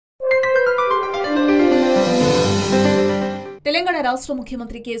తెలంగాణ రాష్ట్ర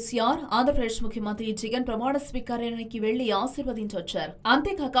ముఖ్యమంత్రి కేసీఆర్ ఆంధ్ర ప్రదేశ్ ముఖ్యమంత్రి జగన్ ప్రమాణ స్వీకారానికి వెళ్లి ఆశీర్వదించొచ్చారు.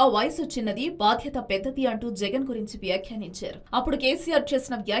 అంతేకాక వయసు చిన్నది, బాధ్యత పెద్దది అంటూ జగన్ గురించి వ్యాఖ్యానించారు. అప్పుడు కేసీఆర్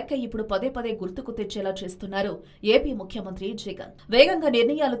చేసిన వ్యాఖ్య ఇప్పుడు పదే పదే గుర్తుకు తెచ్చేలా చేస్తున్నారు ఏపీ ముఖ్యమంత్రి జగన్. వేగంగా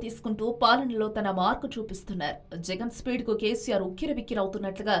నిర్ణయాలు తీసుకుంటూ పాలనలో తన మార్కు చూపిస్తున్నారు. జగన్ స్పీడ్ కు కేసీఆర్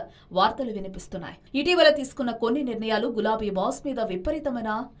ఉక్కిరిబిక్కిరవుతున్నట్లుగా వార్తలు వినిపిస్తున్నాయి. ఇటీవల తీసుకున్న కొన్ని నిర్ణయాలు గులాబీ బాస్ మీద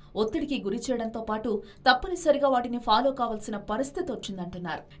విపరీతమైన ఒత్తిడికి గురి చేయడంతో పాటు తప్పనిసరిగా వాటిని ఫాలో కావాల్సిన పరిస్థితి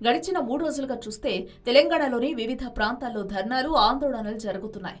వచ్చిందంటున్నారు. గడిచిన 3 రోజులుగా చూస్తే తెలంగాణలోని వివిధ ప్రాంతాల్లో ధర్నాలు, ఆందోళనలు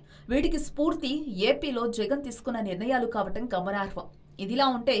జరుగుతున్నాయి. వీటికి స్ఫూర్తి ఏపీలో జగన్ తీసుకున్న నిర్ణయాలు కావటం గమనార్హం. ఇదిలా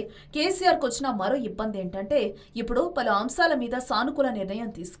ఉంటే కేసీఆర్కు వచ్చిన మరో ఇబ్బంది ఏంటంటే ఇప్పుడు పలు అంశాల మీద సానుకూల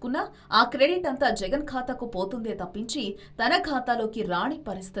నిర్ణయం తీసుకున్నా ఆ క్రెడిట్ అంతా జగన్ ఖాతాకు పోతుందే తప్పించి తన ఖాతాలోకి రాని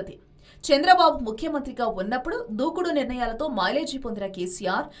పరిస్థితి. చంద్రబాబు ముఖ్యమంత్రిగా ఉన్నప్పుడు దూకుడు నిర్ణయాలతో మైలేజీ పొందిన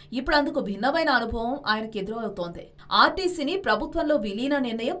కేసీఆర్ ఇప్పుడు అందుకు భిన్నమైన అనుభవం ఆయనకు ఎదురవుతోంది. ఆర్టీసీని ప్రభుత్వంలో విలీన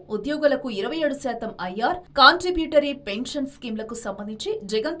నిర్ణయం, ఉద్యోగులకు 27% ఐఆర్, కాంట్రిబ్యూటరీ పెన్షన్ స్కీమ్లకు సంబంధించి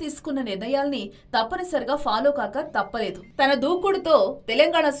జగన్ తీసుకున్న నిర్ణయాల్ని తప్పనిసరిగా ఫాలో కాక తప్పలేదు. తన దూకుడుతో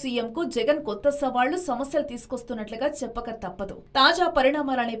తెలంగాణ సీఎంకు జగన్ కొత్త సవాళ్లు, సమస్యలు తీసుకొస్తున్నట్లుగా చెప్పక తప్పదు. తాజా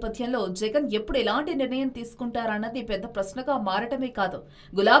పరిణామాల నేపథ్యంలో జగన్ ఎప్పుడు ఎలాంటి నిర్ణయం తీసుకుంటారన్నది పెద్ద ప్రశ్నగా మారటమే కాదు,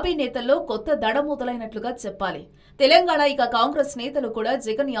 గులాబీ నేతల్లో కొత్త దడ మొదలైనట్లుగా చెప్పాలి. తెలంగాణ ఇక కాంగ్రెస్ నేతలు కూడా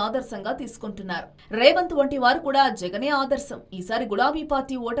జగన్ ఆదర్శంగా తీసుకుంటున్నారు. రేవంత్ వంటి వారు కూడా జగనే ఆదర్శం, ఈసారి గులాబీ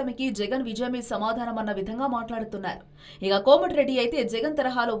పార్టీ ఓటమికి జగన్ విజయమే సమాధానం అన్న విధంగా మాట్లాడుతున్నారు. ఇక కోమటిరెడ్డి అయితే జగన్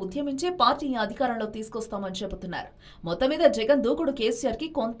తరహాలో ఉద్యమించే పార్టీని అధికారంలో తీసుకొస్తామని చెబుతున్నారు. మొత్తం మీద జగన్ దూకుడు కేసీఆర్ కి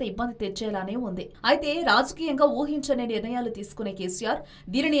కొంత ఇబ్బంది తెచ్చేలానే ఉంది. అయితే రాజకీయంగా ఊహించని నిర్ణయాలు తీసుకునే కేసీఆర్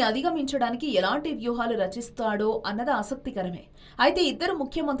దీనిని అధిగమించడానికి ఎలాంటి వ్యూహాలు రచిస్తాడో అన్నది ఆసక్తికరమే. అయితే ఇద్దరు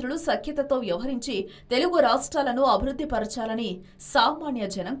ముఖ్యమంత్రులు సఖ్యతతో వ్యవహరించి తెలుగు రాష్ట్రాలను అభివృద్ధి పరచాలని సామాన్య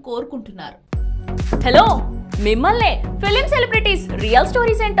జనం కోరుకుంటున్నారు. హలో, మిమ్మల్ని ఫిలిం సెలబ్రిటీస్ రియల్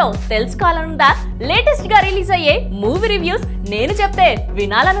స్టోరీస్ ఏంటో తెలుసుకోవాలనుందా? లేటెస్ట్ గా రిలీజ్ అయ్యే మూవీ రివ్యూస్ నేను చెప్తే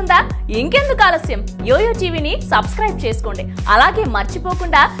వినాలనుందా? ఇంకెందుకు ఆలస్యం, యోయో టీవీని సబ్స్క్రైబ్ చేసుకోండి. అలాగే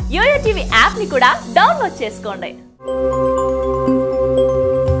మర్చిపోకుండా యోయో టీవీ యాప్ ని కూడా డౌన్లోడ్ చేసుకోండి.